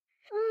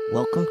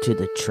Welcome to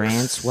the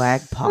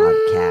Transwag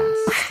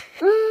Podcast.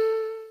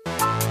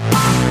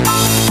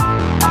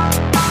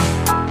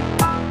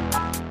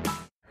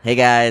 Hey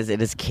guys,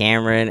 it is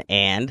Cameron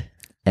and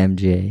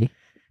MJ.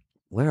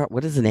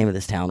 What is the name of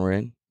this town we're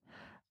in?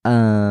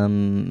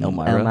 Elmira.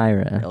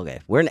 Okay,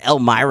 we're in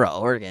Elmira,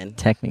 Oregon.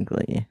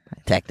 Technically,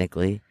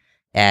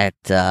 at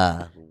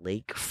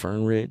Lake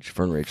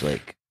Fernridge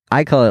Lake.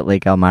 I call it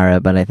Lake Elmira,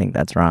 but I think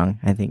that's wrong.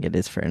 I think it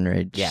is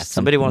Fernridge. Yeah,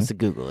 somebody wants to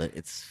Google it.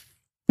 It's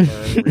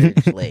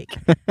Fernridge Lake.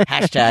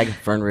 Hashtag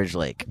Fernridge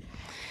Lake.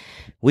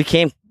 We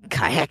came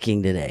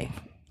kayaking today.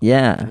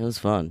 Yeah, It was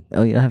fun.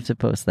 Oh, you'll have to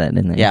post that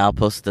in there. Yeah, I'll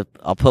post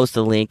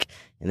the link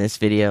in this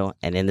video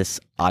and in this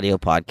audio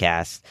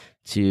podcast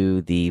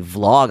to the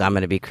vlog I'm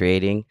going to be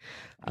creating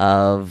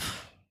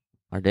of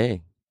our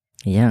day.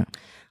 Yeah.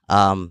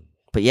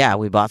 But yeah,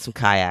 we bought some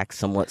kayaks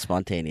somewhat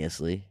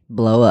spontaneously.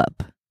 Blow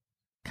up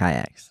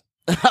kayaks.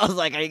 I was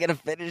like, are you going to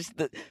finish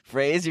the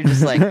phrase? You're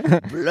just like,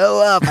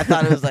 blow up. I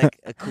thought it was like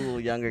a cool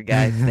younger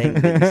guy thing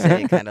that you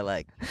say, kind of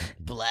like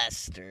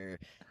blessed or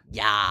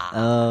yeah.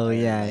 Oh, Or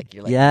yeah. like,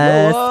 you're like,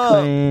 Yes, blow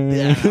up. queen.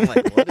 Yeah, I'm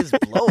like, what is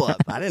blow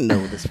up? I didn't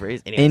know this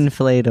phrase. Anyways,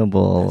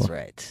 Inflatable. that's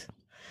right.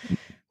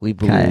 We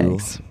blew,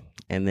 Kayaks.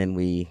 and then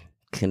we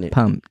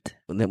Pumped.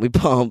 and then we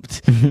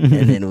pumped,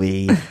 and then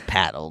we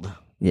paddled.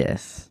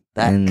 Yes.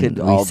 That And could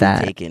we all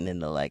sat. be taken in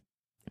the like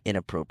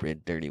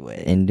inappropriate, dirty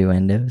way.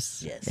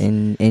 Innuendos. Yes.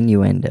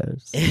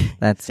 Innuendos.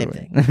 That's Same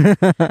the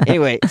word.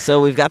 Anyway, so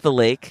we've got the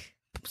lake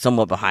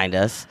somewhat behind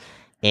us,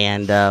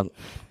 and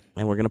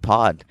we're gonna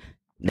pod.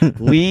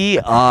 We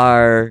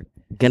are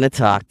gonna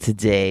talk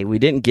today. We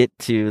didn't get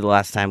to the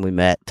last time we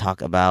met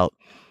talk about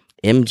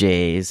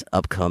MJ's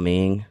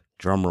upcoming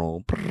drum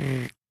roll.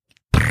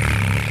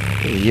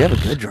 Hey, you have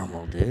a good drum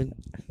roll, dude.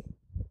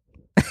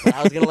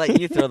 I was gonna let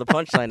you throw the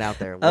punchline out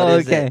there. What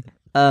is okay. it?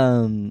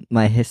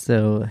 My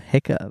Hysto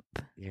Hiccup.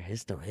 Your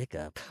Hysto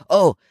Hiccup.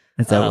 Oh,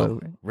 Is that oh,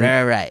 what?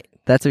 right.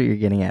 That's what you're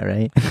getting at,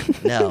 right?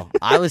 No,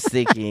 I was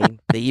thinking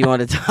that you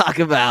want to talk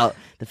about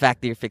the fact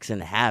that you're fixing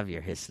to have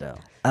your Hysto.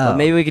 But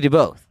maybe we could do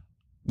both.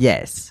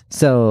 Yes.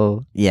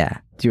 So, yeah.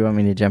 Do you want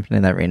me to jump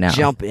into that right now?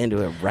 Jump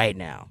into it right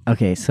now.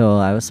 Okay, so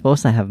I was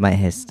supposed to have my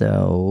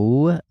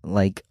Hysto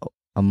like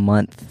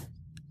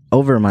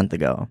over a month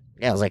ago.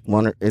 Yeah, it was like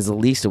is at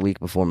least a week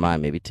before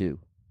mine, maybe two.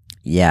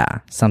 Yeah,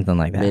 something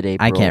like that.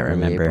 Mid-April. I can't early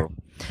remember. April.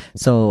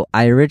 So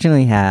I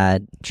originally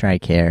had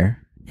TRICARE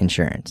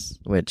insurance,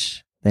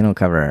 which they don't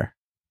cover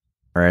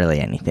really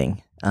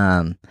anything.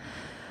 Because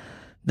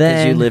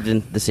Then you lived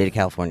in the state of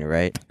California,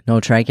 right? no,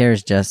 TRICARE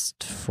is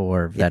just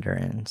for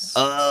veterans.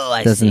 Oh,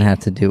 I Doesn't see. have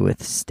to do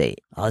with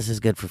state. Oh, this is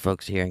good for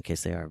folks here in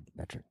case they are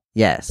veteran.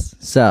 Yes.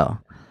 So,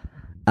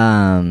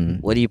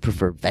 What do you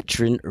prefer,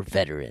 veteran or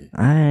veteran?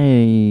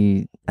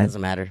 I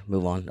Doesn't matter.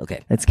 Move on.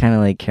 Okay, it's kind of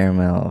like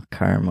caramel.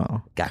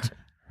 gotcha.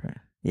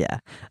 Yeah.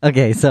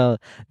 Okay, so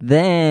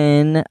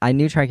then I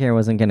knew TRICARE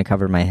wasn't going to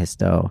cover my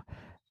Hysto,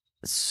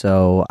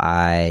 so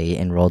I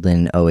enrolled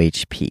in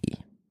OHP,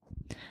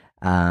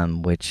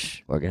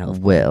 which Oregon Health.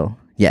 will.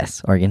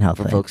 Yes, Oregon Health.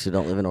 For folks who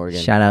don't live in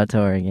Oregon. Shout out to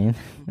Oregon.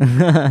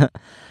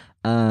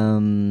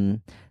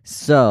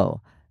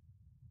 So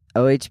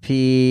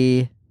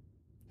OHP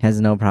has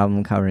no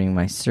problem covering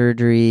my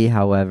surgery.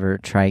 However,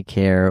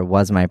 TRICARE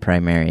was my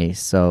primary,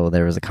 so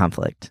there was a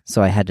conflict.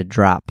 So I had to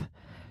drop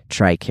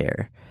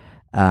TRICARE.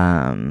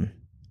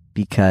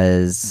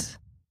 Because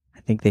I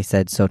think they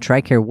said so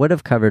TRICARE would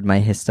have covered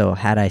my Hysto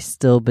had I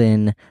still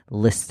been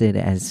listed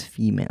as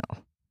female.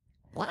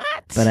 What?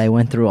 But I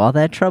went through all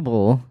that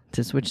trouble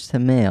to switch to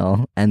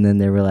male, and then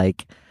they were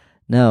like,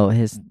 no,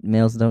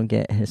 males don't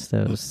get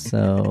Hystos,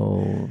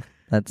 so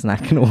that's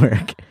not going to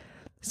work.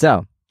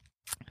 So,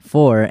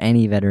 for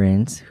any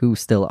veterans who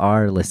still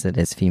are listed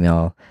as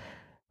female,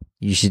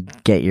 you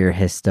should get your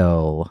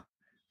Hysto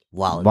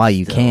while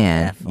you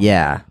can. definitely.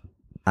 Yeah.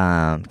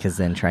 Because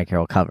then TRICARE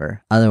will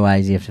cover.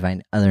 Otherwise, you have to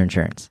find other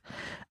insurance.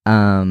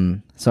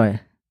 So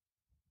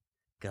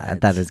I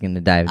thought it was going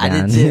to dive down.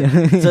 I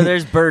did too. So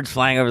there's birds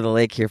flying over the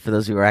lake here for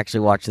those who are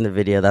actually watching the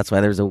video. That's why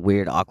there's a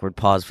weird, awkward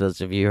pause for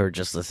those of you who are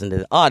just listening to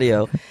the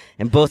audio.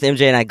 And both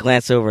MJ and I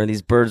glance over, and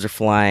these birds are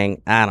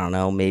flying, I don't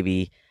know,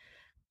 maybe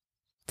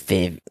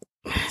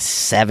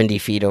 70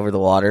 feet over the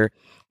water.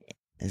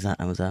 I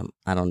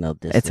don't know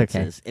distances. It's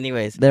okay.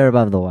 Anyways, They're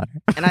above the water.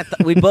 and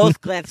we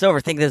both glanced over,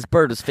 thinking this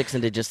bird was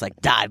fixing to just like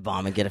dive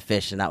bomb and get a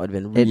fish, and that would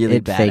have been really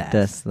it badass. faked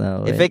us,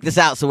 though. It faked us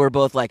out, so we're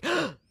both like,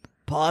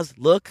 pause,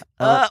 look.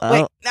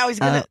 Wait, now he's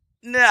gonna.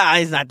 No,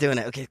 he's not doing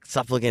it. Okay,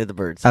 stop looking at the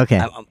birds. Okay.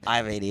 I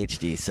have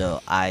ADHD, so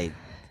I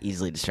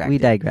easily distracted. We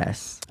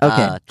digress.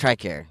 Okay.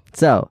 TRICARE.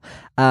 So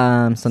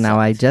now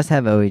I just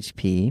have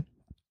OHP.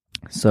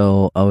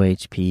 So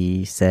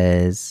OHP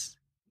says,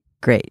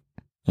 great,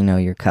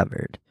 you're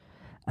covered.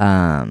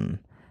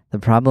 The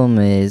problem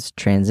is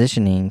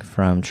transitioning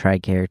from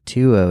TRICARE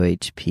to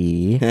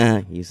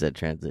OHP. You said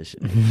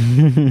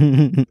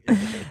transition.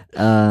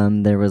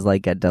 There was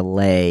like a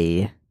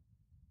delay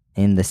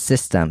in the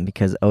system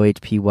because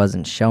OHP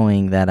wasn't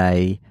showing that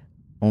I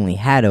only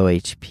had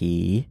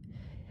OHP.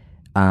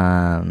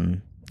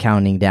 Because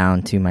counting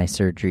down to my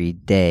surgery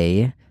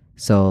day.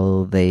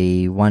 So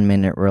they 1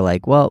 minute were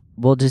like, well,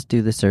 we'll just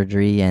do the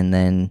surgery, and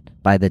then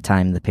by the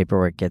time the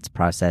paperwork gets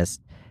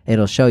processed,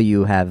 it'll show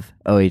you have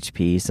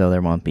OHP, so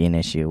there won't be an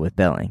issue with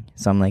billing.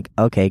 So I'm like,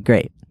 okay,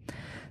 great.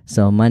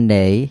 So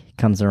Monday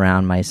comes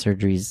around, my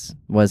surgeries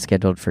was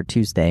scheduled for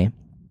Tuesday.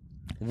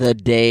 The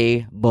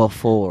day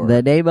before.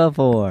 The day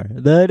before.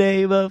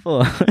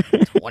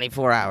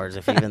 24 hours,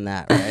 if even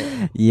that,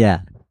 right?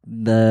 Yeah.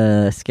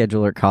 The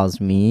scheduler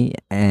calls me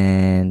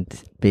and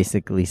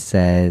basically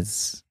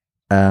says,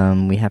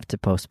 we have to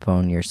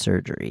postpone your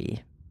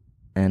surgery.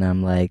 And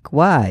I'm like,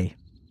 why?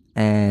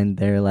 And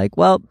they're like,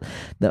 well,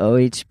 the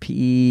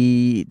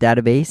OHP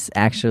database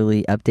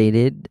actually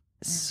updated,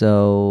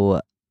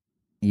 so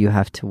you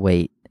have to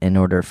wait in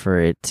order for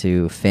it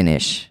to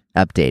finish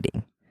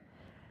updating.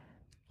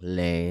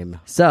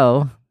 Lame.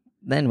 So,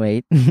 then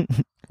wait.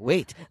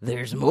 Wait,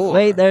 there's more.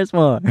 Wait, there's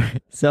more.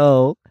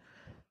 So,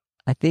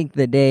 I think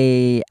the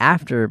day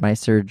after my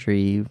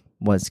surgery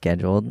was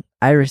scheduled,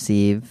 I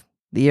received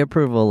the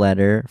approval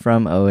letter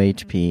from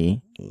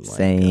OHP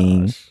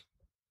saying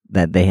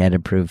that they had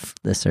approved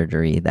the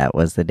surgery. That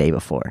was the day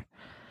before.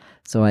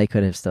 So I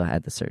could have still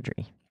had the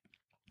surgery.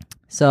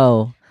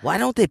 So why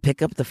don't they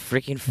pick up the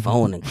freaking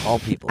phone and call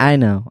people? I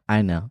know.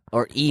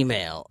 Or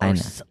email. Or I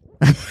know.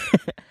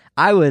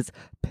 I was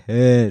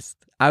pissed.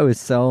 I was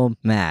so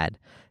mad.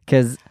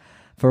 Because,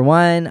 for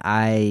one,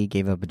 I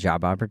gave up a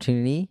job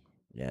opportunity.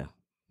 Yeah.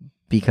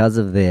 Because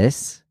of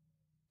this.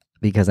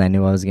 Because I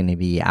knew I was going to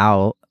be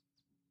out.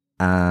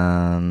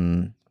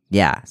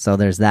 Yeah, so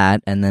there's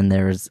that, and then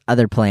there's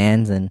other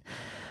plans, and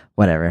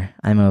whatever.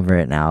 I'm over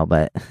it now,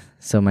 but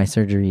so my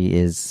surgery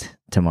is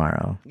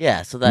tomorrow.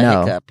 Yeah, so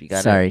that hiccup, you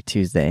got Sorry,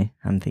 Tuesday.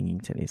 I'm thinking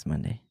today's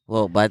Monday.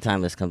 Well, by the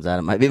time this comes out,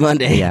 it might be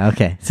Monday. Yeah,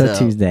 okay. So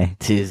Tuesday.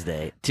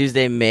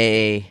 Tuesday,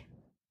 May.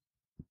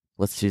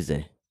 What's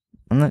Tuesday?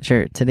 I'm not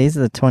sure. Today's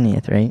the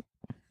 20th, right?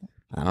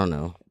 I don't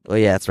know. Oh,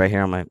 yeah, it's right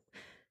here on my.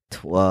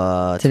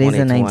 Today's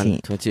the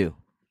 19th. 22.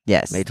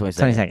 Yes. May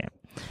 22nd.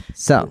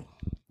 So,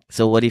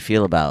 what do you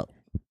feel about?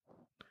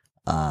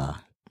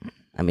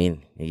 I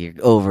mean, you're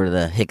over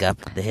the hiccup,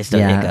 the Hysto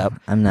hiccup.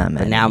 I'm not mad.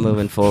 But now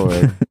moving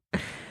forward,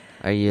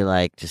 are you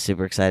like just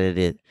super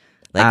excited?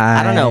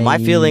 I don't know. My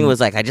feeling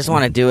was like I just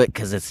want to do it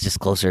because it's just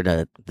closer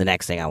to the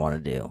next thing I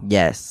want to do.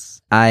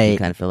 Yes, You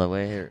kind of feel that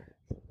way.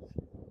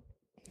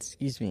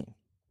 Excuse me.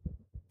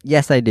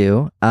 Yes, I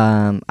do.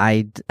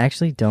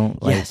 Actually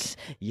don't like.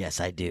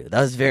 Yes, I do.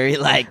 That was very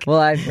like. Well,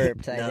 I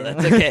burped. No,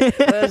 that's okay.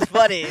 That was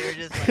funny. You're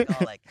just like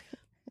all like.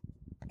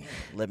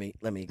 Let me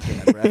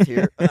get my breath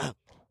here.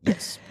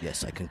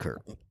 Yes, I concur.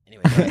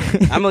 Anyway,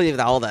 I'm gonna leave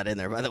all that in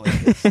there. By the way,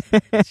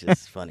 it's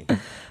just funny.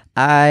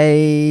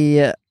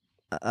 I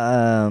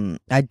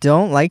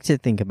don't like to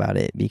think about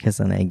it because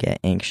then I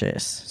get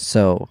anxious.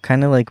 So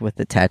kind of like with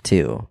the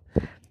tattoo,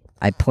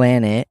 I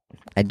plan it,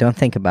 I don't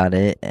think about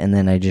it, and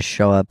then I just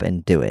show up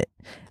and do it.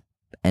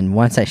 And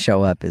once I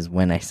show up is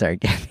when I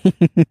start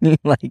getting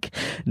like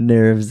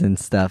nerves and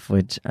stuff,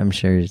 which I'm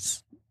sure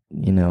is,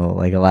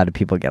 like a lot of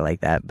people get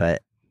like that.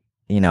 But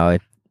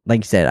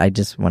like you said, I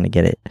just want to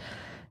get it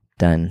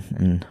done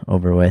and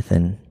over with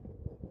and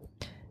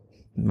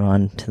move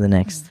on to the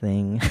next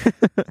thing,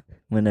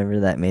 whenever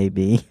that may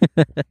be.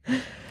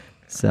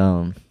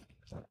 So,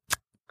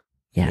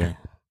 yeah.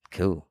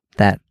 Cool.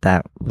 That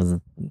was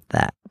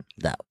that.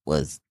 That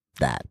was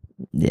that.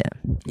 Yeah.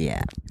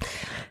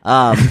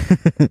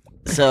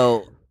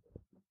 So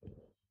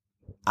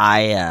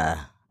I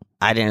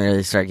didn't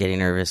really start getting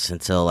nervous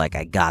until like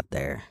I got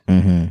there,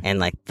 and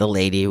like the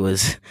lady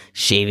was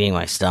shaving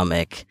my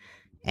stomach,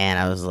 and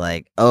I was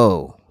like,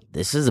 "Oh,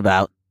 this is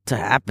about to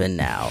happen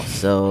now."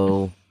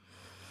 So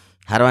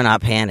how do I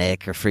not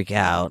panic or freak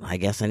out? I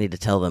guess I need to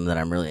tell them that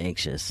I'm really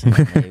anxious. And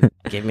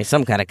they gave me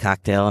some kind of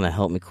cocktail, and it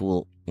helped me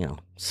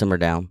simmer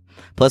down.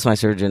 Plus, my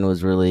surgeon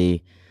was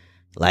really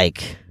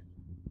like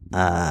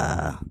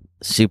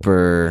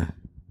super.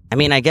 I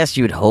mean, I guess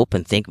you would hope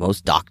and think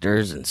most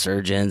doctors and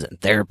surgeons and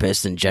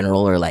therapists in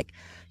general are like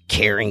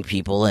caring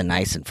people and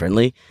nice and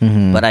friendly.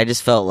 But I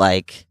just felt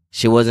like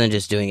she wasn't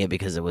just doing it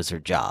because it was her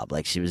job.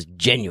 Like she was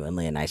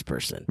genuinely a nice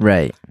person.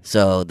 Right.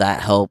 So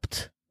that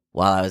helped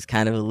while I was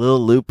kind of a little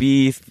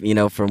loopy,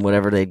 from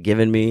whatever they'd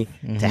given me,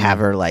 to have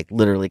her like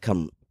literally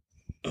come,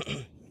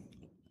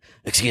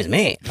 excuse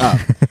me,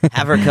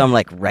 have her come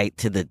like right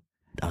to the,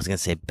 I was going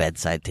to say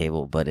bedside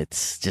table, but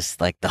it's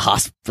just like the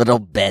hospital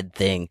bed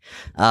thing.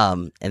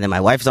 And then my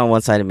wife's on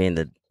one side of me and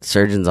the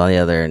surgeon's on the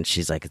other. And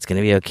she's like, "It's going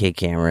to be okay,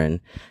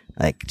 Cameron."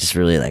 Like, just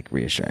really like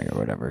reassuring or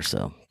whatever.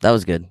 So that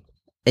was good.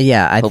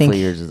 Yeah, I think.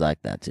 Hopefully yours is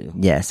like that too.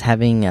 Yes,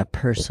 having a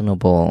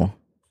personable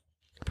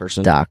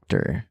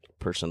doctor.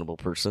 Personable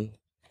person.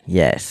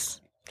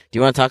 Yes. Do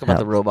you want to talk about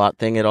the robot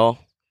thing at all?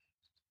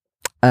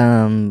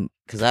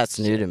 Because that's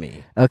new to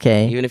me.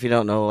 Okay. Even if you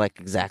don't know like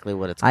exactly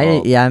what it's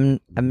called.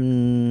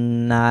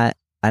 I'm not.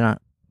 I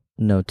don't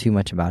know too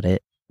much about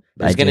it.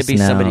 There's going to be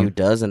somebody who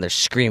does, and they're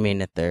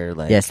screaming at their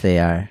like. Yes, they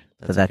are,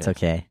 but that's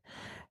okay.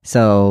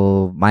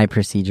 So my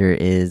procedure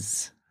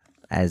is,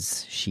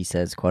 as she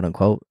says, "quote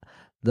unquote,"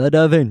 The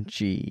Da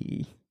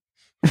Vinci.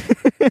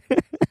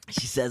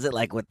 She says it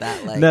like with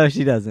that, like No,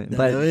 she doesn't. Da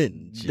But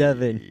Vinci. Da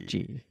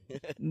Vinci.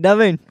 Da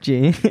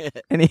Vinci.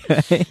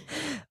 Anyway.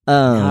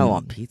 Now I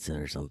want pizza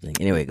or something.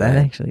 Anyway, go That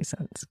ahead. actually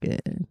sounds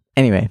good.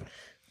 Anyway.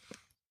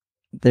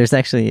 There's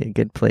actually a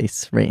good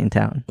place right in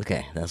town.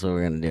 Okay, that's what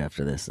we're gonna do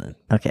after this then.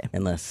 Okay.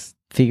 Unless,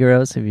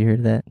 Figaro's, have you heard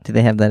of that? Do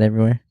they have that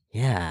everywhere?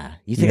 yeah,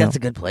 you think No. that's a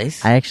good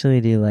place? I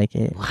actually do like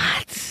it.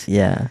 What?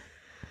 Yeah.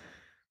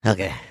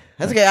 Okay.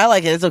 That's okay. I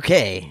like it. It's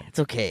okay. It's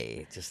okay.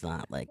 It's just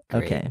not like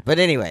great. Okay. But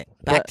anyway,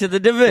 back But to the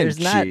Da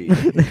Vinci.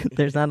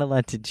 There's not a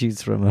lot to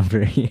choose from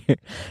over here.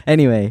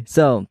 Anyway,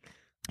 so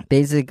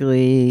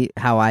basically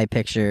how I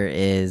picture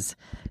is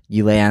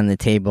you lay on the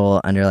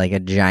table under like a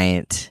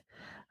giant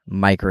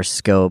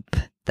microscope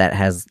that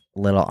has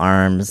little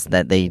arms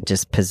that they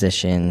just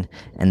position,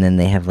 and then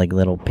they have like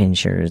little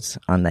pinchers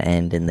on the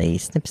end, and they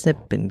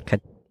snip and cut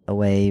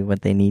away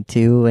what they need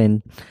to,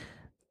 and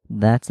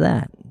that's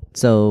that.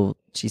 So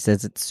she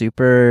says it's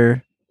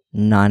super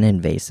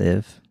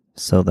non-invasive,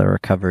 so the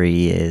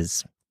recovery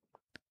is,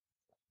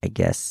 I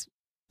guess,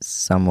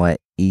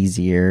 somewhat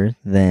easier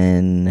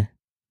than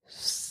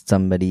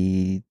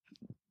somebody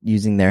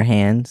using their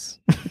hands.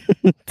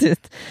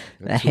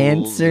 A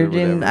hand Tools or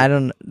surgeon,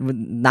 whatever.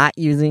 not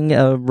using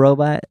a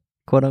robot,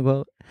 quote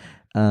unquote.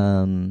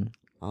 I'll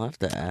have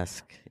to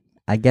ask.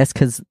 I guess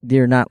because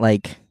you're not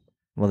like,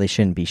 well, they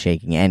shouldn't be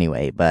shaking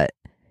anyway, but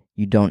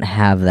you don't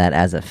have that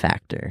as a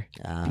factor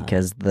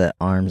because the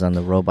arms on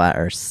the robot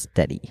are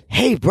steady.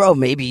 Hey, bro,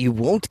 maybe you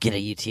won't get a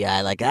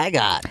UTI like I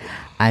got.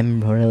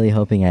 I'm really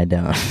hoping I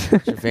don't.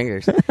 Cross your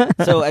fingers.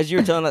 So, as you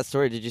were telling that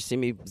story, did you see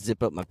me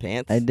zip up my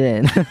pants? I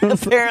did.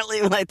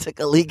 Apparently, when I took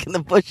a leak in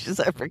the bushes,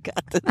 I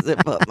forgot to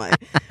zip up my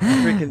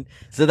freaking.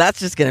 So that's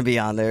just gonna be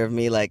on there of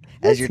me, like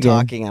as you're That's good.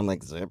 talking, I'm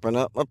like zipping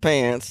up my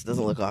pants.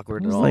 Doesn't look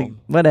awkward at It's all. like,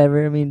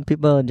 whatever. I mean,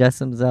 people adjust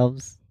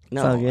themselves.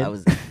 No, all good. I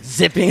was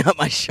zipping up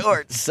my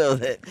shorts so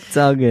that. It's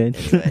all good.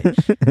 Anyway,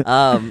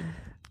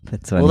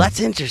 That's funny. well, that's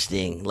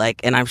interesting.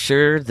 Like, and I'm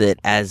sure that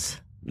as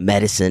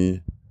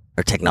medicine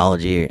or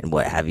technology and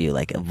what have you,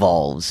 like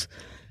evolves,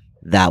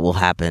 that will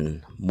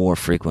happen more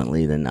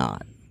frequently than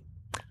not.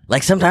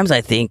 Like sometimes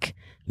I think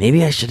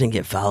maybe I shouldn't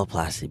get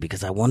phalloplasty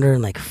because I wonder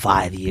in like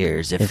 5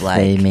 years if like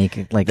they make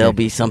it like there'll a-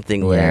 be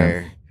something yeah.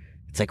 where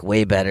it's like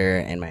way better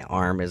and my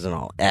arm isn't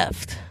all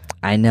effed.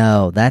 I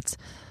know that's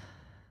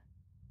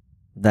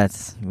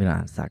we don't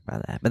have to talk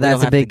about that, but We don't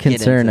that's a have big to get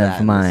concern into of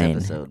that in this mine.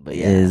 episode, but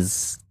yeah.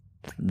 Is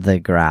the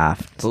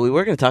graft? But we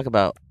were going to talk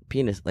about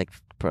penis, like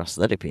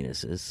prosthetic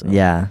penises. So.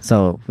 Yeah,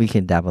 so we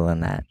could dabble in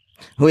that.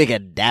 We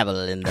could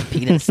dabble in the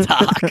penis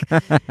talk.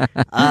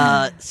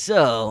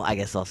 So I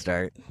guess I'll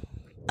start.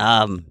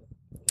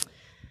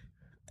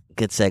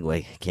 Good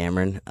segue,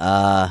 Cameron.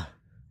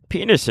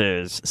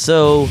 Penises.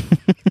 So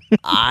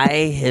I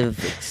have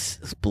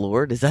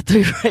explored. Is that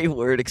the right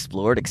word?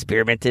 Explored,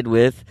 experimented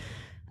with.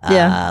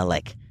 Yeah.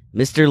 Like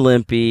Mr.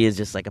 Limpy is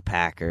just like a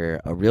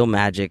packer, a Real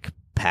Magic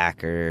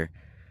packer,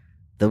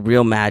 the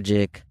Real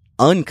Magic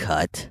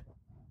uncut.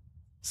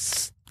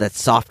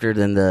 That's softer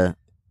than the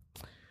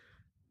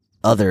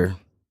other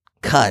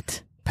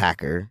cut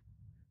packer.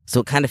 So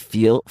it kind of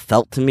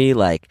felt to me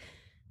like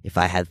if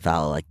I had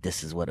fallow, like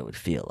this is what it would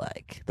feel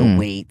like. The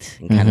weight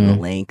and kind of the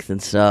length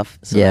and stuff.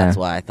 So that's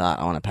why I thought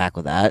I want to pack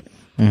with that.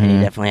 And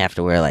you definitely have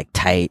to wear like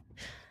tight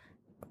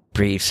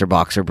briefs or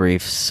boxer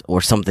briefs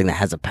or something that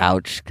has a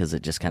pouch because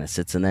it just kind of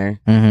sits in there.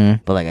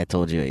 But like I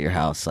told you at your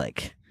house,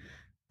 like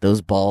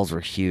those balls were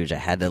huge. I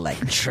had to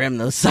like trim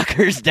those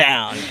suckers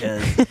down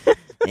because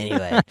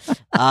anyway.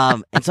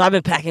 And so I've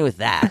been packing with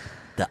that.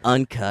 The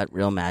uncut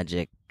Real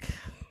Magic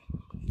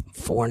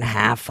 4.5,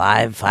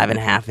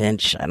 5.5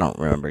 inch. I don't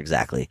remember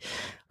exactly.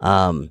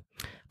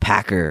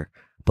 Packer.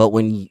 But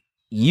when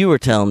you were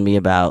telling me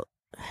about,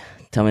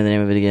 tell me the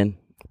name of it again.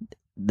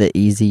 The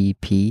Easy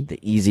P. The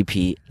Easy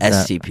P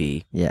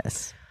STP.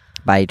 Yes.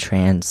 By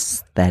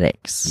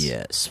Transthetics.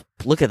 Yes.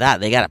 Look at that.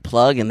 They got a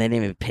plug and they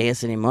didn't even pay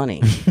us any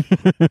money.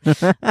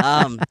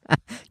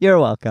 You're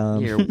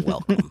welcome. You're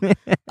welcome.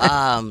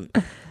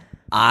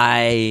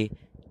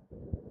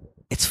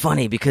 It's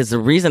funny because the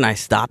reason I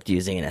stopped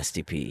using an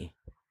STP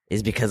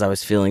is because I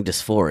was feeling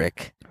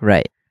dysphoric.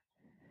 Right.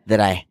 That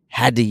I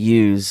had to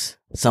use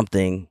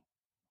something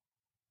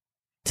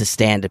to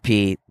stand to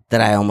pee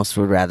that I almost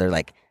would rather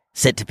like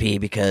sit to pee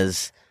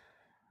because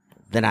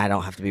then I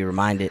don't have to be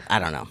reminded. I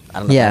don't know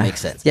if that makes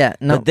sense. Yeah.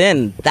 No. But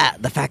then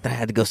the fact that I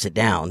had to go sit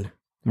down.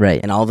 Right.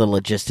 And all the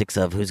logistics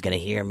of who's going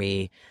to hear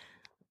me.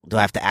 Do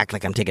I have to act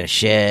like I'm taking a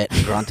shit?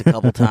 Grunt a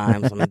couple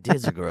times. I'm like,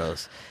 dudes are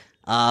gross.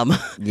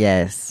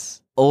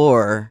 Yes.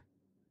 Or,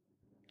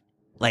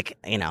 like,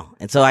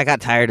 and so I got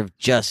tired of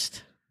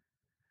just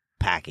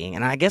packing.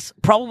 And I guess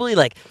probably,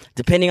 like,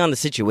 depending on the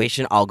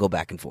situation, I'll go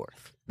back and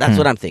forth. That's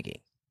what I'm thinking.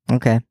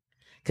 Okay.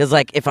 Because,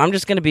 like, if I'm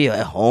just going to be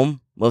at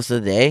home most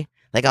of the day,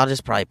 like, I'll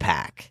just probably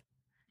pack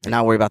and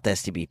not worry about the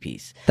STB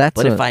piece.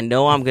 But if I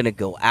know I'm going to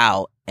go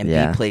out and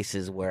be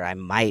places where I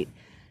might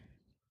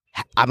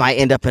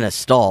end up in a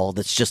stall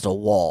that's just a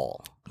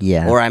wall.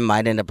 Yeah. Or I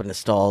might end up in a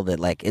stall that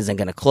like isn't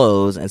going to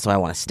close, and so I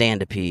want to stand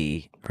to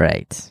pee.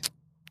 Right.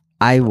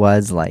 I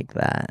was like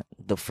that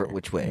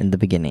Which way? in the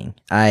beginning.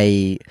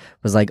 I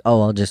was like,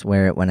 oh, I'll just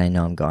wear it when I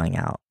know I'm going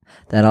out.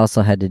 That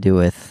also had to do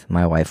with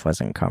my wife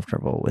wasn't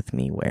comfortable with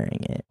me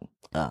wearing it.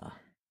 Are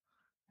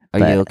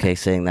But- you okay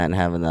saying that and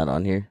having that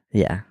on here?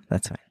 Yeah,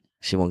 that's fine.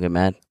 She won't get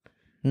mad?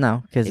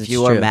 No, because If it's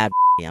you true. are mad,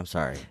 I'm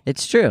sorry.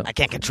 It's true. I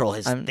can't control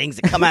his I'm- things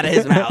that come out of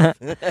his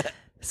mouth.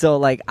 So,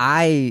 like,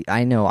 I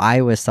know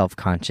I was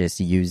self-conscious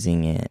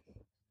using it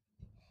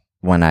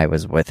when I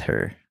was with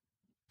her,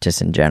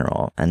 just in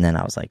general. And then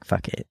I was like,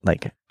 fuck it.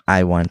 Like,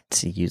 I want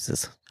to use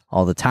this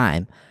all the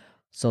time.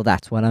 So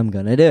that's what I'm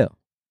going to do.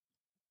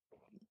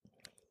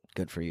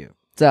 Good for you.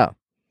 So,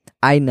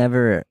 I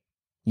never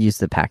used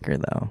the packer,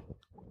 though.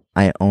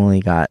 I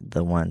only got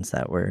the ones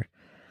that were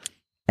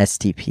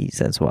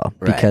STPs as well.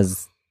 Right.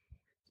 Because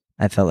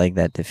I felt like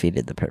that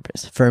defeated the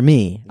purpose. For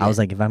me, I Yeah. was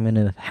like, if I'm going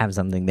to have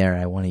something there,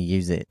 I want to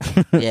use it.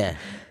 Yeah.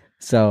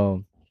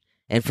 So,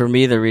 And for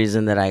me, the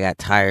reason that I got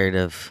tired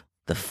of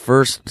the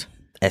first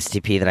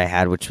STP that I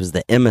had, which was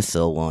the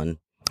Imbecile one.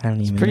 I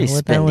don't even pretty know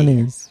what that one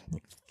spendy. is.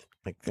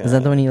 Like, Is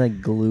that the one you like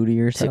glue to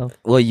yourself?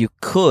 Well, you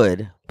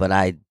could, but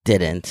I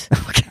didn't.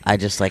 Okay. I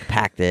just like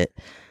packed it.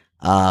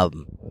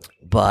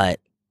 But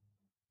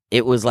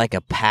it was like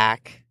a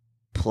pack,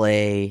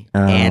 play,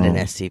 and an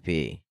Oh.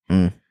 STP.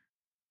 Mhm.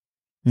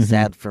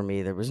 Sad for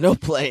me, there was no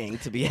playing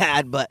to be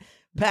had, but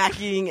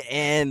packing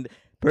and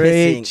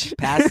Preach.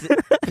 pissing.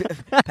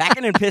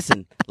 Packing and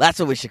pissing. That's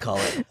what we should call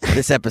it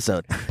this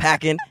episode.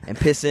 Packing and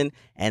pissing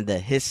and the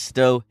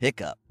Hysto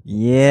Hiccup.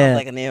 Yeah. Sounds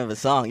like a name of a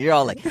song. You're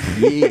all like,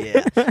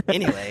 yeah.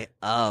 Anyway,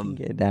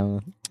 Get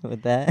down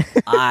with that.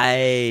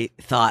 I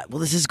thought, well,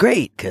 this is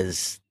great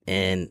because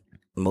in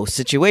most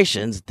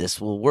situations this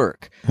will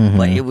work. Mm-hmm.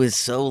 But it was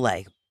so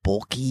like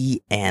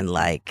bulky and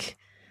like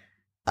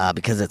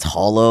because it's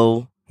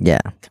hollow. Yeah.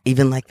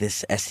 Even like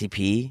this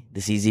SCP,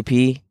 this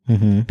EZP,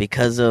 Mm-hmm.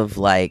 because of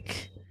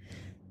like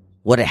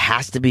what it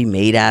has to be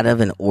made out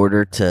of in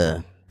order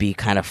to be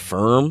kind of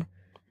firm.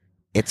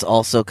 It's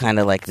also kind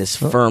of like this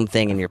firm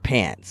thing in your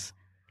pants.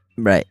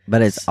 Right.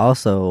 But it's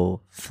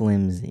also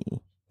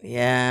flimsy.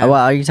 Yeah.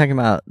 Well, are you talking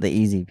about the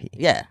EZP?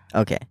 Yeah.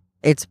 Okay.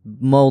 It's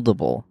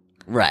moldable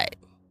Right.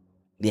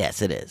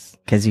 Yes, it is.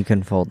 because you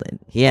can fold it.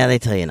 Yeah, they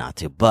tell you not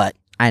to, but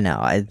I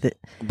know.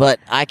 But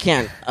I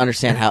can't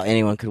understand how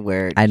anyone could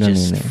wear it I don't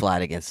just either.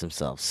 flat against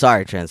themselves.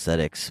 Sorry,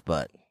 transthetics,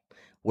 but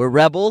we're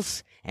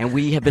rebels, and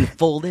we have been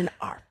folding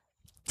our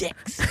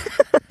dicks.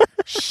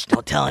 Shh,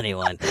 don't tell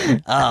anyone.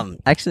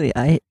 Actually,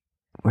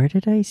 where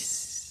did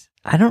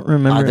I don't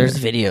remember. There's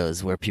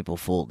videos where people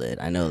fold it.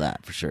 I know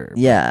that for sure.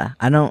 Yeah,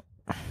 I don't,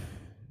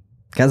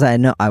 because I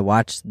know I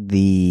watched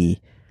the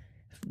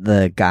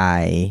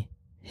guy,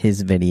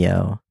 his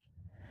video,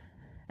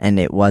 and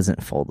it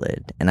wasn't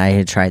folded, and I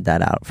had tried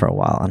that out for a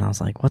while, and I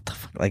was like, what the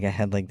fuck? Like, I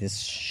had like this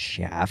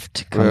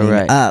shaft coming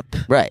Right. up.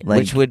 Right, Like-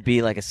 which would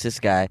be like a cis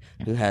guy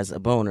who has a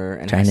boner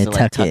and Trying has to to like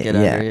tuck tuck it, it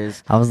yeah. under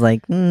his. I was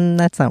like,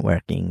 that's not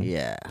working.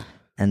 Yeah.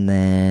 And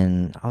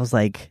then I was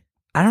like,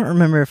 I don't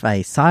remember if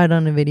I saw it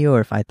on a video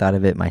or if I thought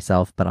of it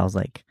myself, but I was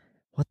like,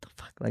 what the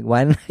fuck? Like,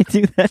 why didn't I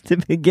do that to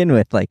begin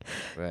with? Like,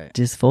 Right.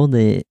 just fold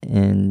it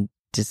and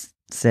just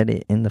set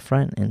it in the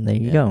front, and there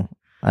you Yeah. go.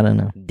 I don't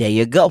know. There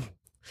you go.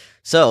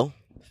 So,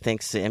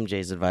 thanks to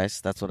MJ's advice,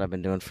 that's what I've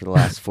been doing for the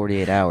last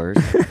 48 hours.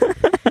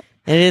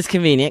 And it is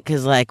convenient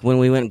because, like, when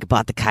we went and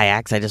bought the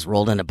kayaks, I just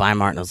rolled into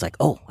Bi-Mart and I was like,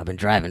 oh, I've been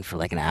driving for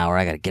like an hour.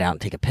 I got to get out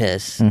and take a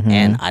piss. Mhm.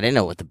 And I didn't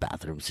know what the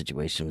bathroom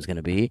situation was going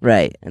to be.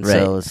 Right. And right.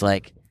 so it's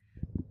like,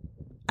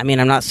 I mean,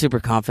 I'm not super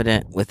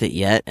confident with it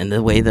yet. And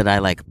the way that I,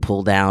 like,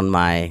 pull down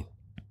my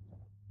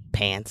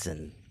pants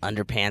and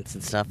underpants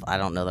and stuff, I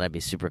don't know that I'd be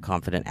super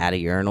confident at a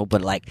urinal.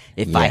 But, like,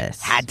 if Yes.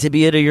 I had to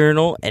be at a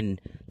urinal and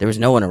there was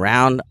no one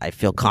around, I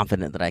feel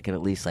confident that I could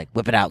at least, like,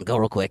 whip it out and go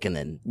real quick and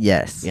then,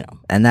 Yes. you know.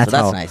 And that's So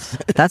that's how nice.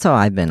 that's how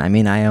I've been. I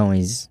mean, I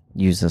always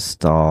use a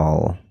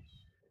stall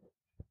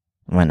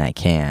when I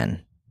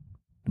can.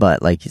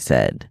 But like you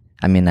said,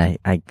 I mean, I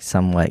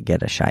somewhat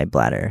get a shy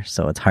bladder,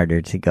 so it's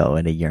harder to go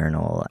at a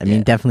urinal. I mean,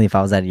 Yeah. definitely if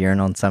I was at a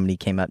urinal and somebody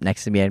came up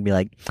next to me, I'd be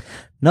like,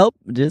 nope,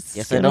 just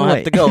Guess I get don't away.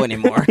 have to go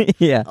anymore.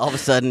 Yeah. All of a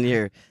sudden,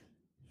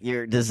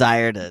 your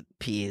desire to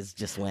pee is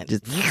just went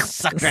Just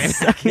sucked right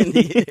back in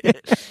you.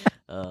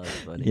 Oh, that's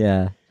funny.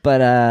 Yeah.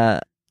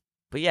 But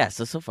yeah,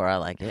 so far I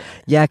like it.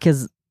 yeah,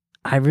 because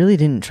I really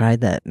didn't try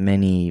that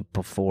many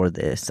before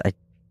this. I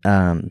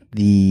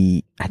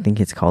think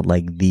it's called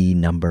like the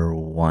number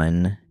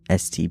 1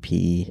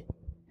 STP,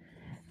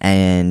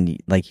 and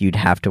like you'd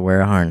have to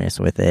wear a harness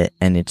with it,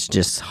 and it's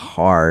just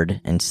hard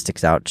and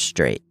sticks out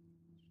straight.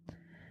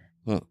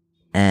 Hmm.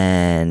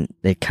 And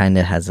it kind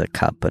of has a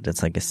cup, but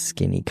it's like a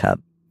skinny cup.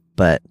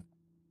 But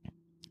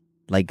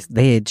like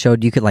they had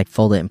showed you could like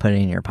fold it and put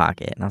it in your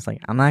pocket, and I was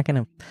like, I'm not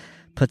gonna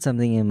put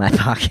something in my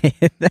pocket.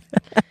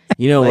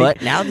 You know Like-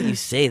 what? Now that you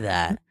say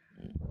that,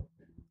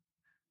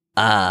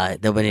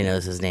 nobody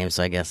knows his name,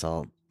 so I guess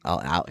I'll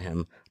out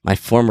him. My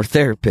former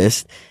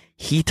therapist,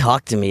 he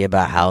talked to me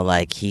about how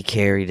like he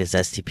carried his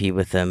STP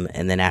with him,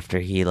 and then after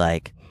he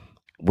like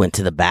went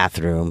to the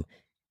bathroom,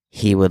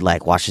 he would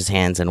like wash his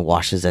hands and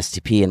wash his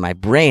STP. In my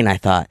brain, I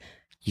thought,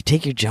 you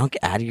take your junk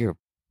out of your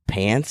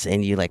pants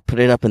and you like put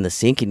it up in the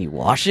sink and you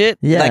wash it?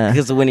 Yeah. Like,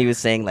 because when he was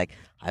saying like,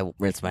 I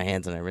rinse my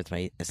hands and I rinse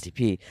my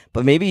STP.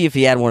 But maybe if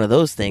he had one of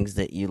those things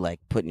that you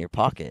like put in your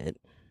pocket.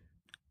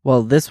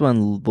 Well, this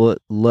one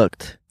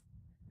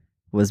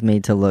was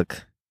made to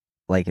look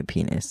like a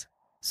penis.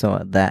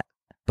 So that.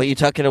 But you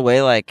tuck it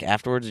away like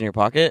afterwards in your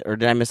pocket? Or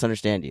did I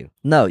misunderstand you?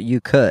 No,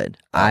 you could.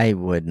 I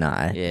would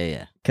not.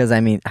 Yeah. Because, I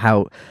mean,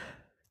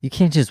 you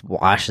can't just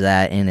wash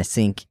that in a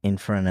sink in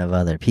front of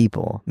other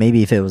people.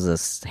 Maybe if it was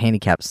a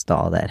handicap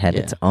stall that had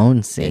its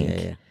own sink.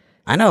 Yeah.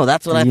 I know.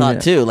 That's what I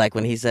thought too. Like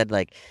when he said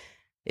like,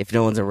 if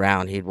no one's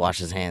around, he'd wash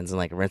his hands and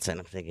like rinse it.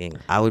 I'm thinking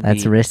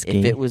that's risky.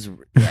 If it was,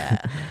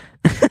 yeah.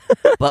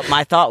 But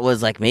my thought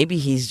was like maybe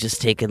he's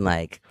just taking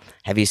like,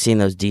 have you seen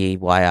those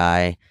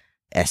DIY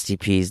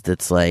STPs?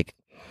 That's like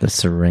the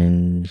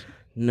syringe.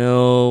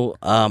 No,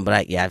 but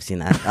I've seen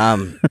that.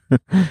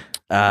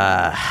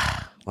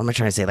 What am I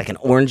trying to say? Like an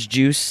orange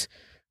juice,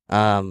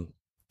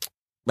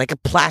 like a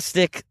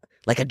plastic,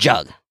 like a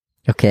jug.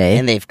 Okay.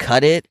 And they've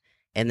cut it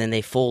and then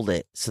they fold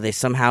it, so they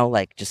somehow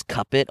like just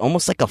cup it,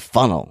 almost like a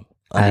funnel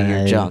under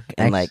your junk,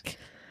 and like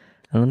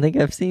I don't think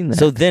I've seen that.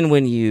 So then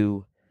when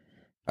you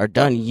are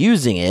done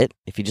using it,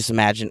 if you just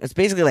imagine, it's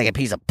basically like a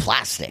piece of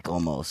plastic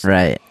almost,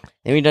 right?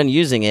 And when you're done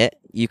using it,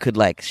 you could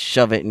like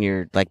shove it in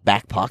your like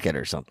back pocket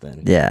or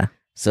something. Yeah.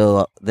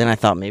 So then I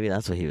thought maybe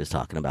that's what he was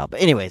talking about.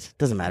 But anyways,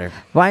 doesn't matter.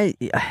 Why?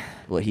 I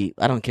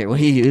don't care what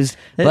he used.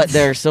 But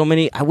there are so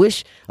many. I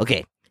wish.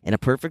 Okay, in a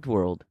perfect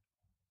world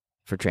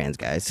for trans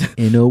guys.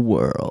 In a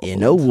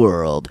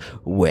world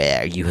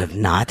where you have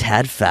not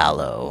had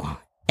fallow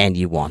and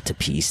you want to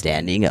pee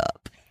standing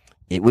up,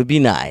 it would be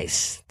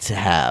nice to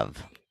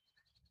have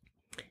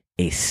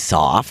a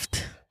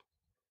soft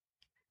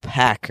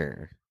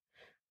packer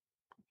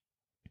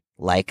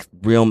like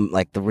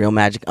the Real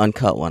Magic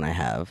Uncut one I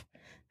have,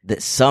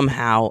 that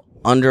somehow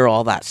under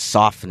all that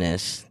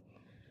softness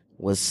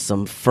was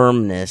some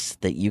firmness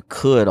that you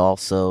could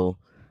also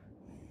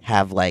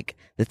have. Like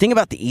the thing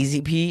about the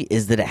Easy Pee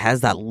is that it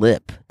has that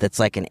lip that's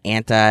like an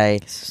anti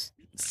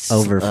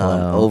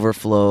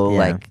overflow. Yeah.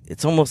 Like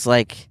it's almost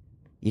like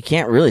you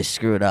can't really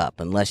screw it up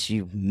unless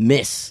you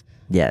miss.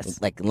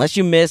 Yes. Like unless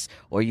you miss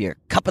or you're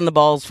cupping the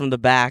balls from the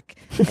back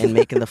and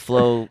making the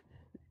flow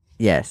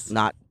yes.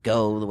 not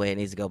go the way it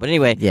needs to go. But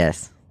anyway,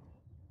 yes.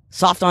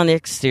 Soft on the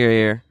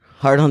exterior,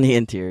 hard on the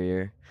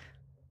interior.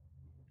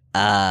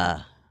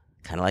 Kind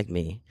of like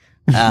me.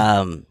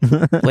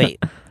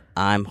 Wait,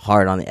 I'm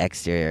hard on the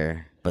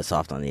exterior, but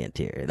soft on the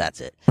interior.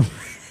 That's it.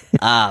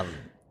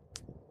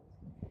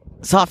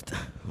 Soft.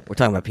 We're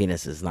talking about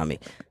penises, not me.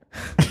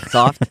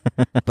 Soft,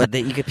 but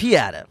that you could pee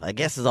out of, I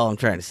guess is all I'm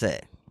trying to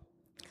say.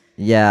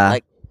 Yeah.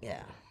 Like,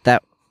 yeah.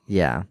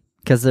 Yeah.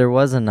 Because there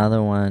was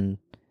another one.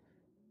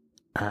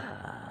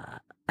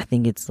 I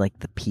think it's like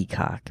the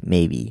Peacock,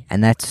 maybe.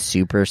 And that's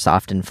super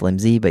soft and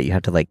flimsy, but you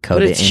have to like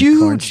coat it in huge.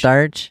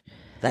 cornstarch.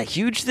 That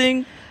huge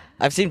thing?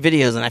 I've seen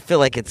videos and I feel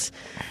like it's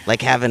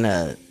like having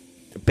a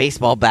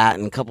baseball bat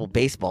and a couple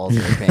baseballs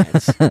in your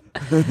pants.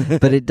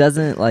 But it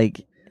doesn't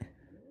like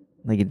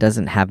it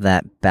doesn't have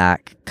that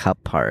back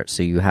cup part,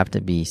 so you have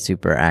to be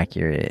super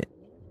accurate.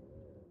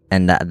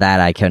 And that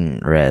I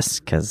couldn't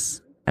risk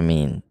because, I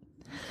mean,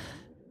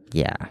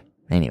 yeah.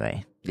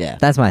 Anyway. Yeah.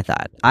 That's my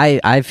thought.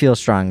 I feel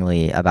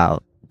strongly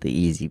about the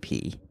Easy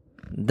Pee.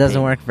 It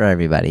doesn't work for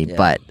everybody,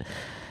 but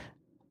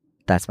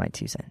that's my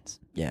 2 cents.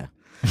 Yeah.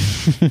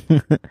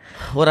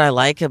 What I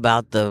like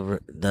about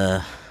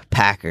the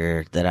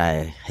packer that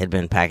I had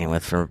been packing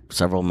with for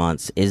several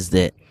months is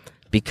that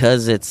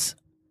because it's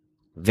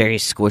very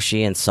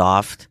squishy and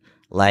soft,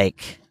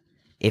 like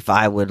if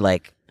I would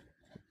like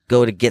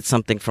go to get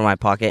something from my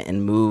pocket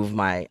and move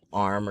my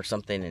arm or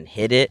something and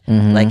hit it,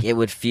 like it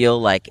would feel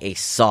like a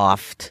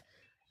soft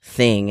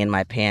thing in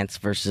my pants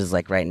versus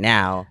like right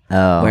now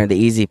wearing the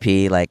Easy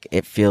Pee, like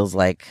it feels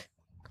like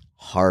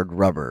hard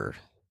rubber.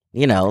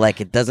 You know, like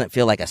it doesn't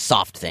feel like a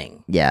soft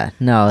thing. Yeah,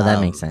 no,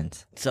 that makes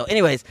sense. So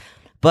anyways,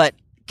 but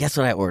guess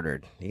what I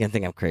ordered? You're going to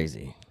think I'm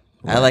crazy.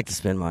 What? I like to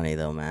spend money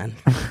though, man.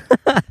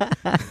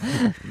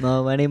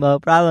 More money, more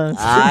problems.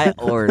 I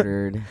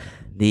ordered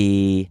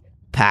the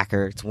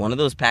packer. It's one of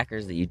those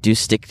packers that you do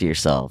stick to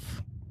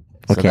yourself.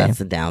 So that's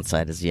the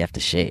downside, is you have to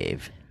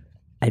shave.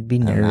 I'd be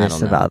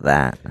nervous about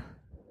that.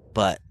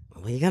 But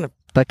you gotta.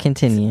 But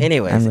continue.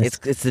 Anyways,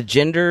 it's the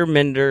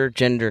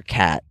Gender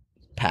Cat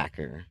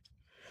packer.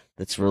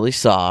 That's really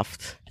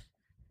soft,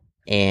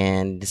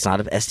 and it's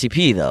not an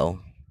STP though.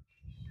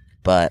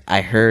 But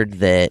I heard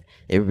that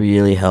it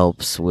really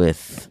helps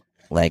with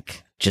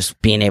like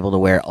just being able to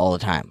wear it all the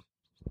time.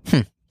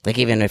 Like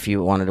even if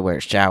you wanted to wear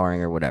it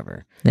showering or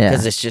whatever. Yeah.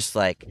 Because it's just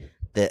like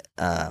the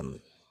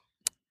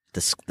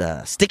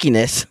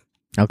stickiness.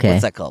 Okay.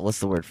 What's that called? What's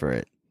the word for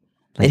it?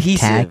 Like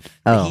adhesive.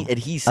 Oh.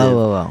 Adhesive.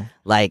 Oh.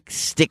 Like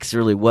sticks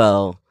really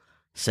well.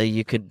 So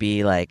you could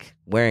be like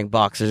wearing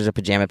boxers or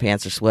pajama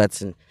pants or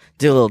sweats and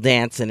do a little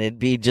dance, and it'd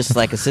be just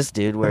like a cis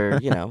dude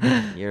where, you know,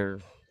 you're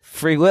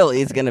Free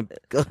Willy is gonna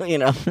go,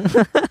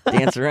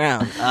 dance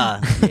around.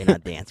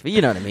 Not dance, but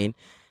you know what I mean.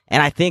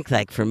 And I think,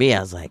 like, for me, I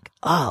was like,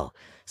 oh,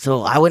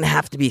 so I wouldn't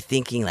have to be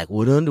thinking, like,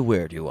 what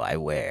underwear do I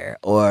wear?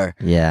 Or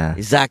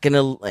is that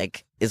gonna,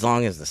 like, as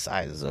long as the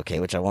size is okay,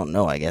 which I won't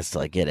know, I guess,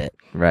 till I get it.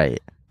 Right.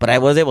 But I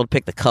was able to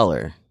pick the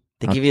color.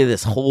 They give you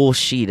this whole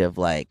sheet of,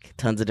 like,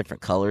 tons of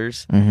different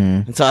colors.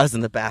 Mm-hmm. And so I was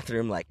in the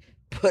bathroom, like,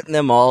 putting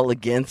them all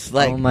against,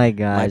 like, oh my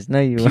gosh,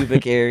 no, you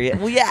pubic area.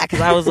 Well, yeah,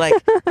 because I was like,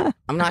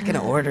 I'm not going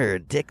to order a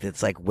dick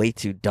that's, like, way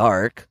too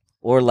dark.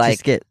 Or, like...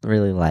 just get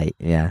really light,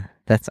 yeah.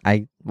 That's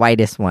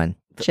whitest one.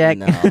 Check.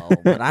 No,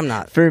 but I'm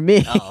not... For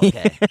me. Oh,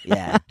 okay,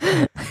 yeah.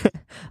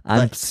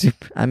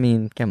 I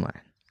mean, come on.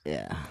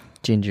 Yeah.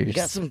 Gingers. You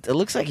got some... It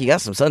looks like you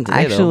got some sun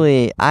today,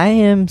 Actually, I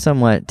am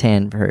somewhat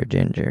tan for a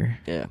ginger.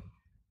 Yeah.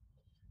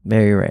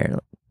 Very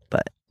rarely,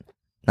 but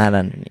not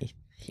underneath.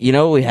 You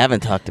know what we haven't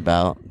talked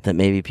about that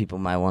maybe people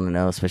might want to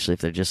know, especially if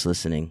they're just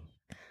listening?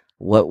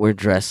 What we're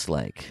dressed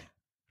like.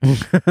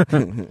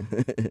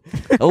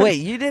 Oh,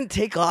 wait, you didn't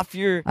take off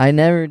your... I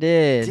never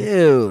did.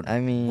 Dude. I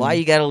mean... why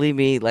you gotta leave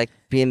me, like,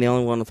 being the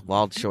only one with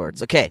wild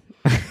shorts? Okay.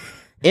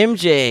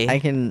 MJ... I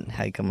can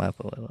hike him up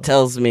a little.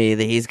 Tells me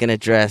that he's gonna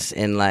dress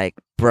in, like,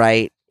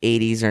 bright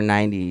 80s or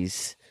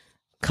 90s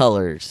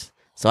colors.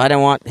 So I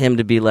didn't want him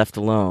to be left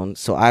alone.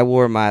 So I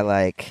wore my,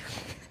 like,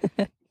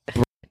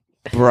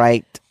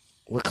 bright...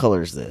 What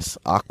color is this?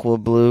 Aqua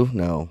blue?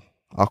 No.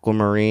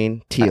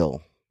 Aquamarine?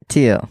 Teal.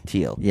 Teal.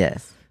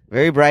 Yes.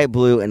 Very bright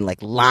blue and,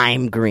 like,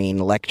 lime green,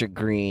 electric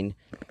green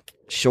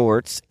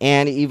shorts,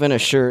 and even a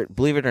shirt.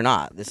 Believe it or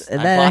not, that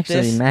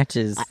actually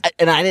matches.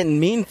 And I didn't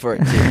mean for it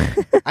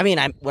to. I mean,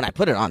 when I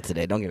put it on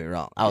today, don't get me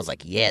wrong, I was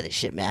like, yeah, this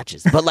shit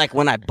matches. But, like,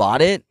 when I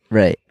bought it,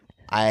 right,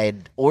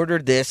 I'd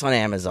ordered this on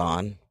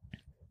Amazon,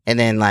 and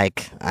then,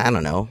 like, I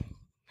don't know,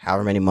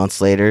 however many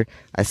months later,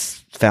 I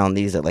found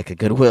these at, like, a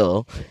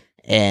Goodwill,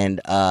 and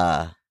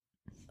got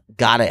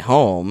it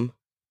home.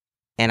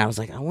 And I was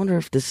like, I wonder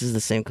if this is the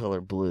same color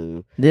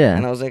blue. Yeah.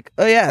 And I was like,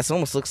 oh, yeah, it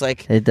almost looks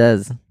like... It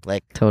does.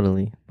 Like,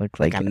 totally look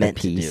like I a meant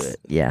piece. to do it.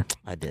 Yeah.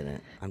 I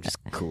didn't. I'm just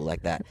cool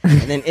like that.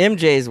 And then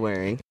MJ's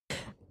wearing...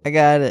 I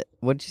got it.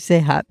 What'd you say?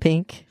 Hot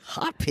pink?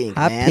 Hot pink,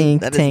 hot man.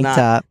 Pink that tank is not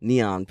top.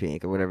 Neon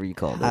pink or whatever you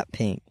called it. Hot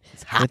pink.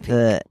 It's hot with pink.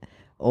 The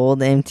old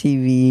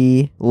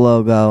MTV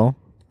logo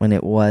when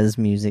it was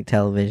music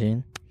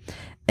television.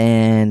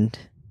 And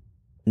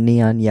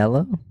neon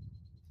yellow.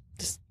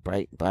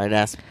 Bright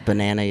ass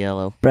banana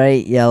yellow.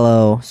 Bright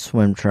yellow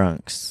swim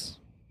trunks.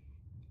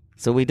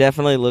 So we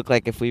definitely look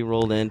like if we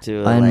rolled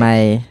into on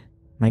like,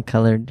 my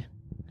colored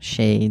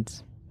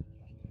shades,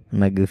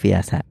 my goofy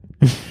ass hat.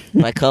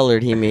 By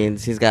colored, he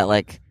means he's got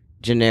like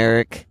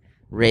generic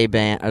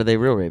Ray-Ban. Are they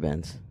real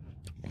Ray-Bans?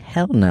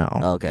 Hell no.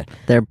 Oh, okay.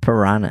 They're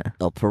Piranha.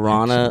 Oh,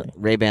 Piranha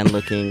Ray-Ban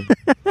looking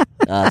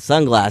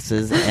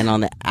sunglasses, and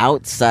on the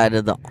outside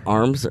of the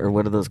arms, or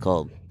what are those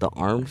called? The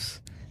arms.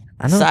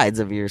 Sides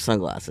of your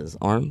sunglasses.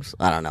 Arms?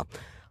 I don't know.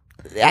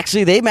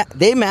 Actually,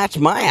 they match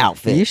my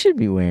outfit. You should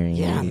be wearing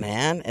Yeah,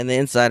 man. And the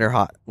inside are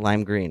hot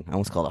lime green. I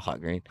almost called it hot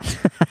green.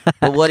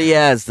 But what he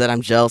has that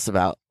I'm jealous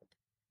about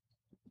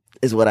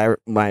is what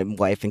my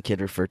wife and kid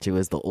refer to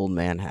as the old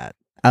man hat.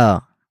 Oh,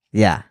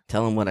 yeah.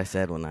 Tell him what I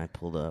said when I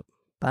pulled up.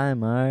 Bye,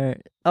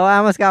 Mart. Oh, I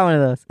almost got one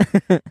of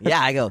those.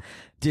 Yeah, I go,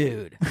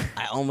 dude,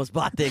 I almost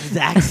bought the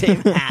exact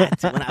same hat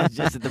when I was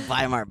just at the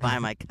Buy Mart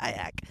buying my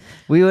kayak.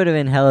 We would have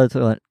been hella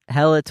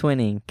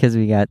twinning because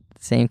we got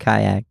the same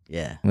kayak.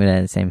 Yeah. We would have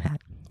had the same hat.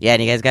 Yeah,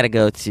 and you guys got to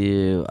go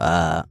to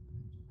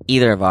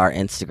either of our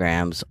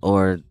Instagrams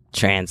or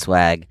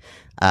Transwag.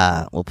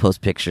 We'll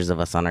post pictures of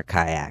us on our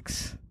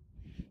kayaks.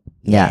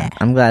 Yeah,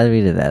 I'm glad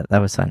we did that.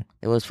 That was fun.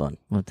 It was fun.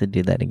 We'll have to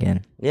do that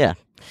again. Yeah.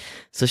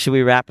 So should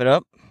we wrap it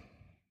up?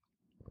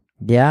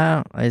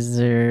 Yeah. Is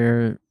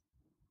there...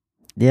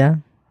 Yeah.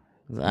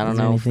 I don't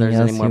know if there's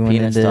any more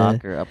penis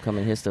talk or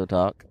upcoming Hysto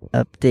talk.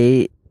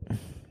 Update.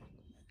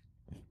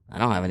 I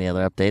don't have any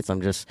other updates.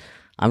 I'm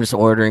just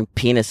ordering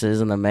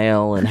penises in the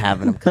mail and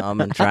having them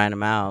come and trying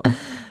them out.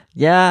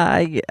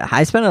 Yeah,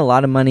 I spent a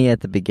lot of money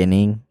at the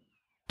beginning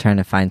trying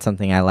to find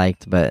something I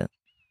liked, but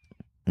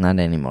not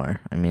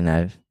anymore. I mean,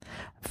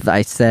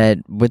 I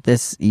said with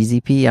this Easy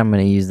P, I'm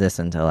going to use this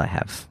until I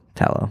have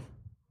tallow.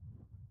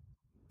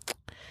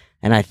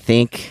 And I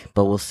think,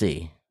 but we'll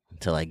see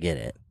until I get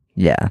it.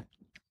 Yeah.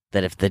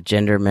 That if the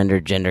Gender Mender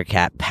Gender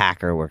Cat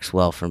Packer works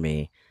well for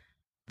me,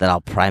 that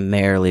I'll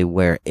primarily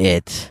wear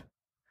it.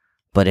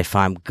 But if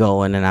I'm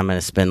going and I'm going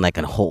to spend like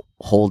a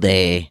whole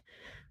day,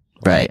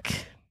 right.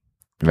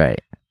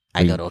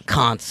 I go to a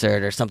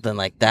concert or something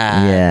like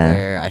that,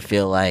 where I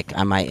feel like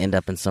I might end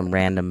up in some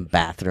random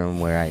bathroom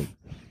where I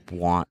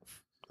want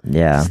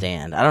to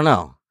stand. I don't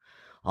know.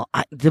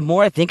 The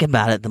more I think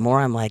about it, the more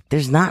I'm like,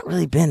 there's not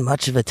really been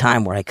much of a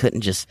time where I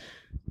couldn't just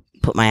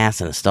put my ass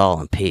in a stall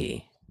and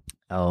pee.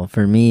 Oh,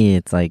 for me,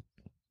 it's like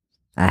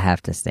I have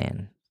to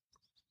stand.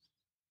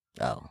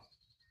 Oh.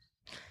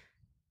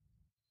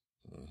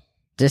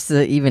 Just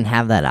to even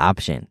have that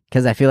option.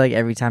 Because I feel like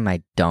every time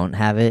I don't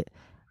have it,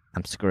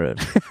 I'm screwed.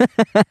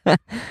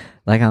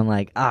 Like, I'm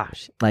like,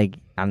 like,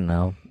 I don't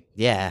know.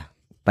 Yeah.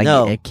 Like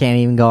No. it can't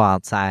even go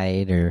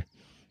outside or,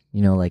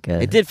 like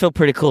a. It did feel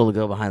pretty cool to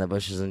go behind the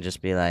bushes and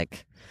just be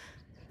like,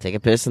 take a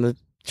piss in the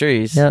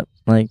trees. Yep.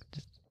 Like.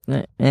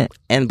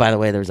 And by the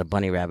way, there was a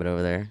bunny rabbit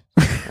over there.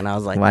 And I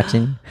was like,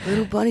 watching.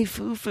 Little bunny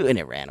foo-foo. And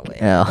it ran away.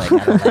 Oh. Like,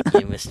 I don't like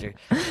you, mister.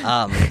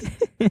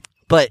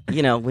 But,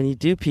 when you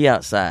do pee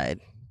outside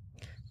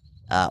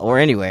or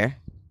anywhere,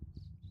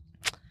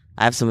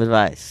 I have some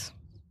advice.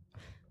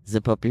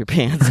 Zip up your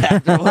pants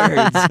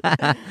afterwards.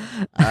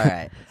 All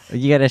right.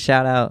 You got to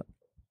shout out.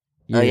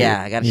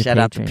 I got to shout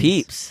out the patrons.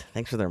 peeps.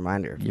 Thanks for the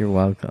reminder. You're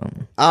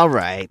welcome. All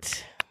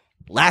right.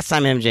 Last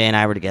time MJ and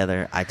I were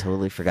together, I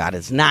totally forgot.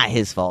 It's not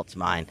his fault, it's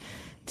mine.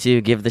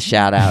 To give the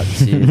shout out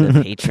to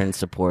the patron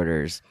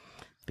supporters.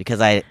 Because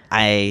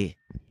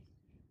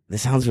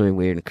this sounds really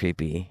weird and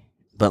creepy,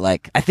 but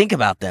like I think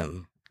about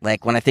them.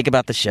 Like when I think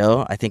about the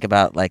show, I think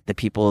about like the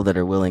people that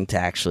are willing to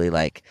actually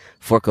like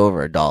fork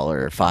over $1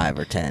 or $5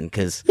 or $10.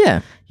 Because,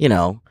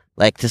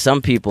 like to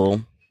some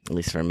people, at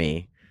least for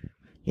me,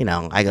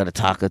 I go to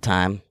Taco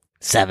Time,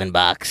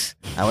 $7.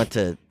 I went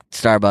to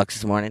Starbucks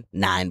this morning,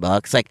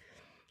 $9. Like,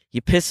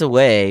 you piss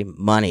away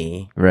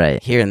money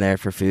Right. here and there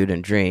for food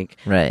and drink.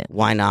 Right.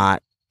 Why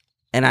not?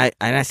 And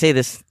I say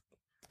this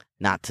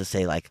not to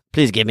say like,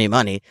 please give me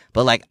money,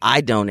 but like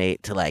I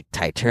donate to like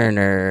Ty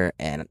Turner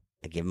and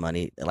I give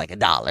money like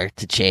 $1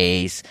 to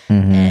Chase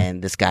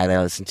and this guy that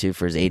I listen to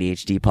for his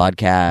ADHD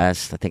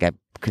podcast. I think I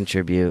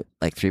contribute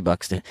like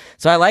 $3 to.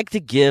 So I like to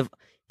give,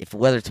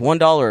 whether it's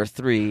 $1 or $3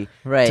 to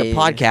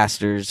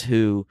podcasters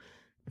who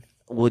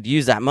would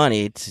use that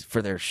money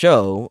for their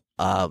show.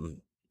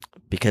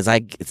 Because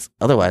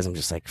otherwise I'm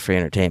just like free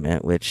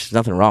entertainment, which there's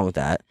nothing wrong with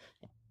that.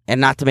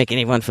 And not to make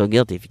anyone feel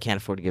guilty. If you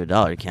can't afford to give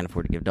 $1, you can't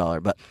afford to give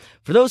 $1. But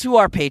for those who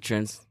are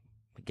patrons,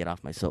 get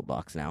off my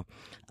soapbox now.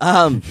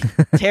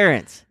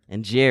 Terrence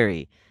and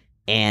Jerry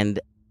and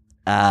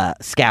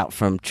Scout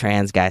from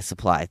Trans Guy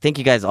Supply. Thank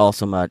you guys all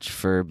so much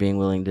for being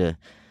willing to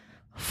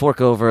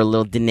fork over a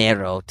little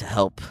dinero to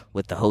help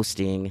with the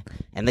hosting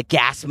and the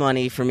gas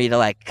money for me to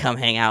like come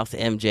hang out with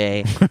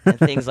MJ and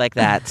things like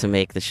that to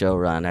make the show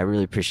run. I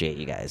really appreciate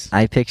you guys.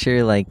 I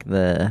picture like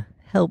the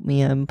 "Help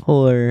me, I'm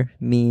poor"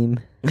 meme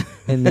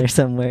in there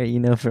somewhere,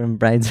 from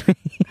Bridesmaids.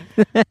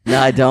 No,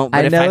 I don't.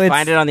 But if know I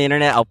find it on the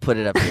internet, I'll put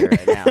it up here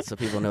right now so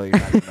people know what you're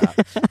talking about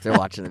if they're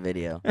watching the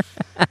video.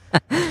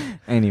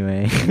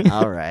 Anyway.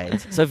 All right.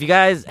 So if you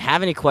guys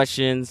have any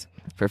questions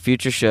for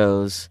future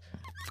shows,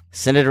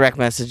 send a direct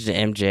message to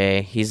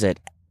MJ. He's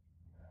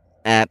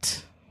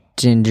at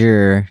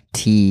Ginger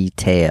Tea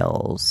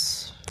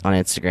Tales on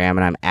Instagram,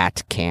 and I'm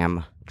at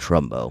Cam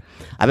Trumbo.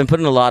 I've been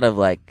putting a lot of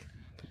like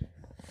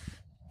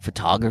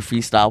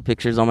photography style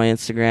pictures on my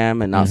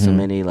Instagram, and not so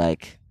many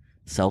like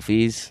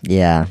selfies.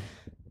 Yeah,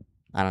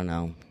 I don't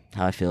know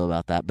how I feel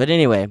about that, but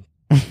anyway,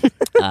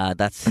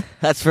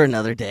 that's for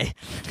another day.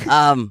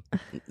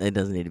 It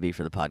doesn't need to be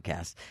for the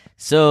podcast.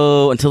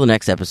 So until the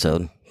next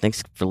episode,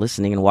 thanks for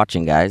listening and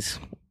watching, guys.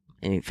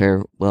 Any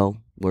farewell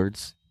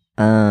words?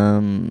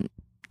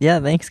 Yeah,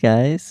 thanks,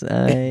 guys.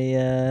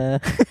 Yeah,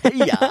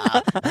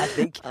 I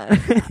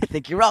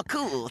think you're all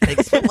cool.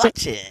 Thanks for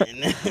watching.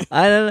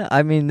 I don't know.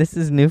 I mean, this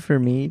is new for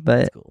me,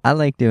 but cool. I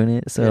like doing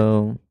it.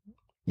 So,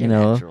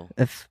 Natural.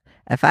 if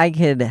I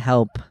could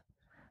help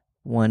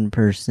one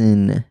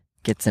person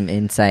get some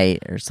insight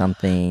or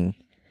something,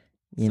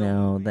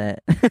 that.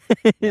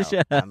 No,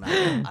 Shut up.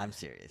 I'm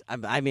serious.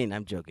 I'm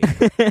joking.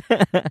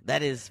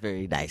 That is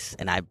very nice,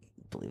 and I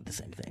believe the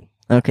same thing.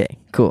 Okay,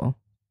 cool.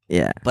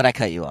 Yeah. But I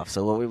cut you off.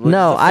 So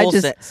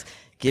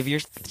give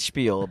your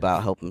spiel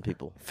about helping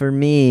people. For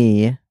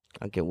me,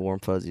 I'll get warm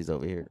fuzzies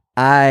over here.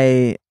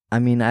 I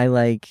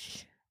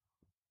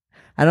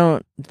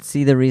don't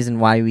see the reason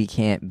why we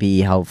can't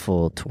be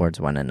helpful towards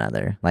one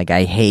another. Like,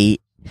 I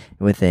hate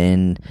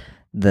within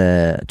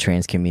the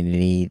trans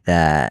community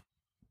that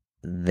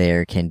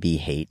there can be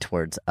hate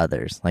towards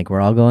others. Like,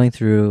 we're all going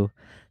through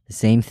the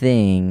same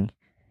thing.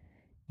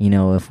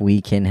 If we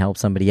can help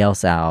somebody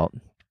else out,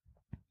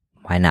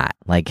 why not?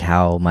 Like,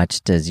 how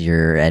much does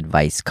your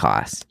advice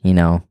cost?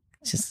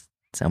 Just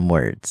some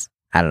words.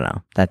 I don't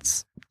know.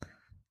 That's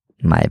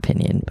my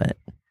opinion, but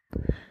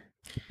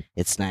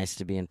it's nice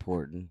to be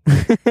important,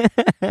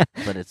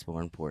 but it's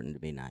more important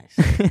to be nice.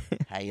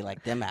 How you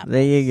like them apples?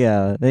 There you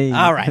go.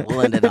 All right,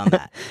 we'll end it on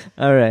that.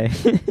 All right.